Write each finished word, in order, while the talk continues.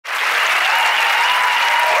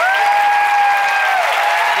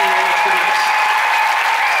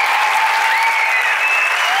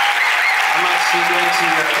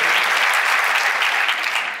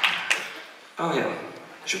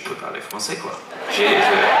parler français, quoi.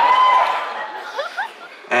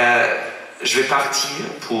 Je vais partir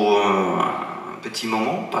pour un petit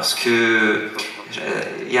moment parce que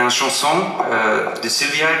il y a une chanson de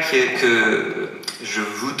Sílvia que je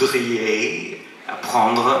voudrais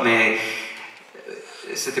apprendre, mais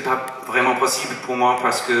c'était pas vraiment possible pour moi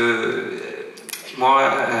parce que moi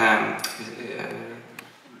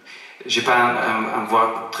j'ai pas un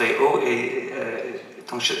voix très haut et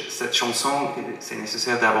dans cette chanson c'est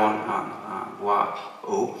nécessaire d'avoir un voix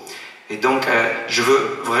haut. Et donc, je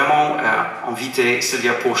veux vraiment inviter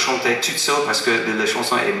Sílvia pour chanter toute seule parce que la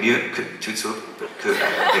chanson est mieux que toute seule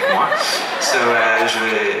qu'avec moi. So,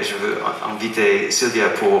 je veux inviter Sílvia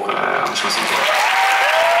pour une chanson.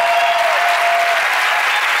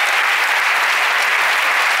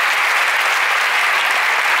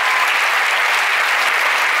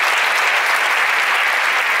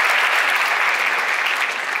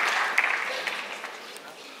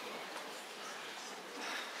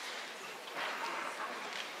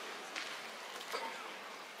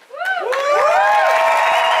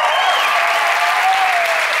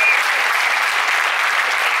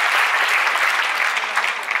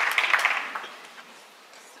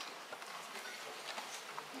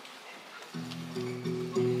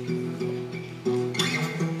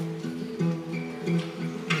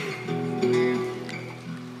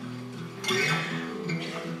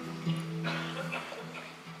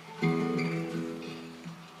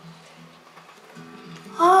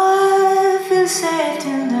 Saved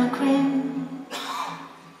in the green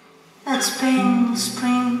that spring,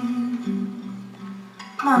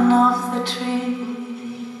 man of the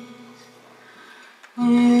trees.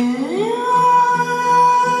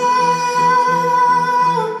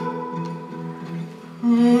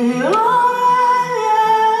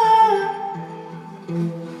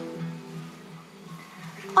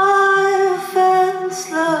 I fell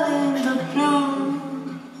slowly in the blue,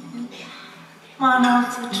 man of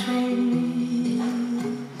the trees.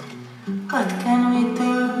 What can we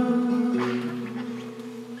do?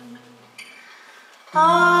 I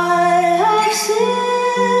have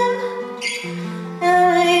seen in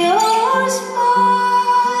your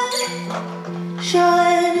smile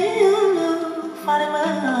shining yellow, funny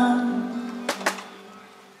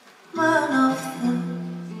man of the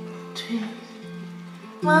trees,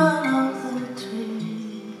 man of the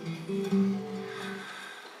trees.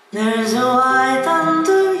 There's a white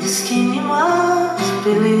under your skin, you must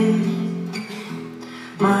believe.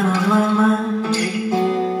 Man on my mind,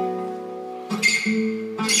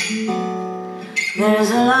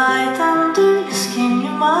 there's a light under your skin,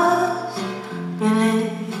 you must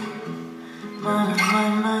believe. Man on my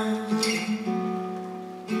mind,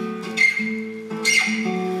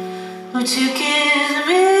 would you kiss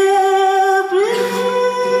me a breeze?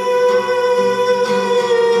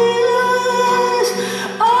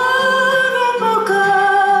 Over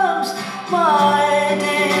comes my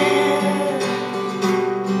dear.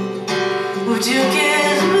 Would you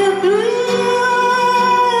kiss me, please?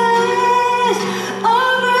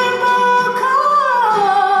 Over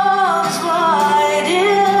comes my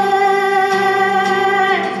dear.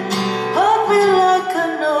 Hug me like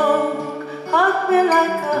an oak, hug me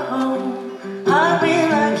like a home, hug me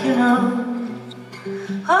like you know.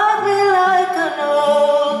 Hug me like an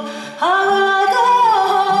oak, hug me like a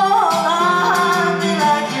home, hug me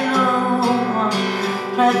like you know.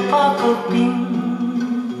 Red purple pink,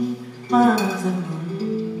 man of the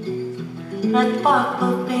moon, red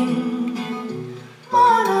purple pink,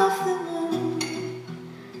 man of the moon.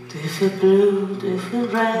 Do you feel blue? Do you feel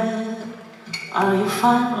red? Are you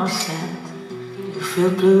fine or sad? Do you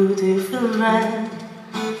feel blue? Do you feel red?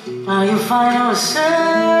 Are you fine or sad?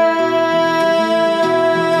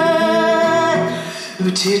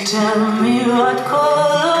 Would you tell me what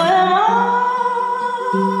color am I?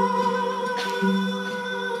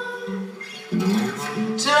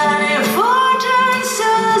 24 turns to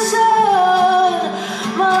the sun,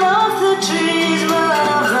 man of the trees, man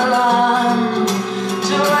of the land.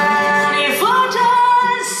 24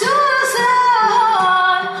 turns to the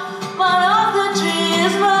sun, man of the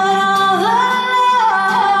trees, man of the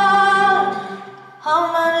land. How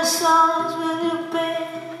many songs will you play?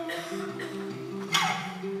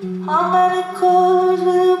 How many chords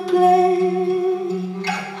will you play?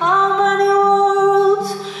 How many worlds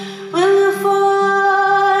will you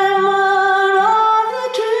fly, man of the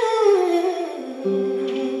trees?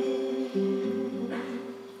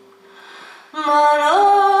 Man of my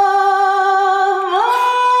heart.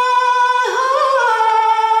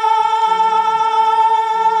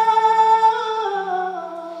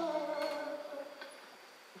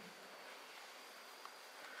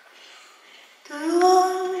 Do you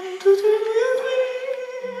want to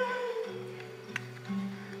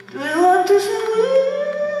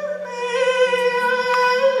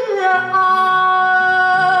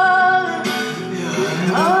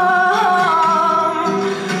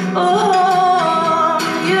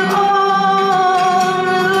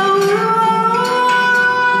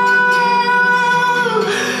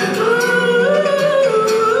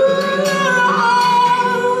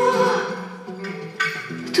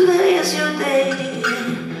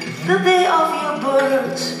of your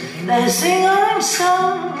birds, they sing our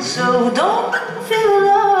song, so don't feel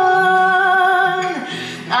alone.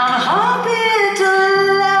 I'm happy to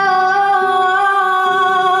love.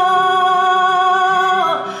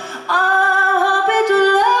 I'm happy to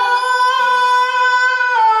love.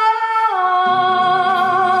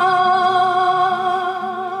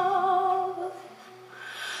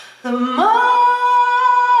 The more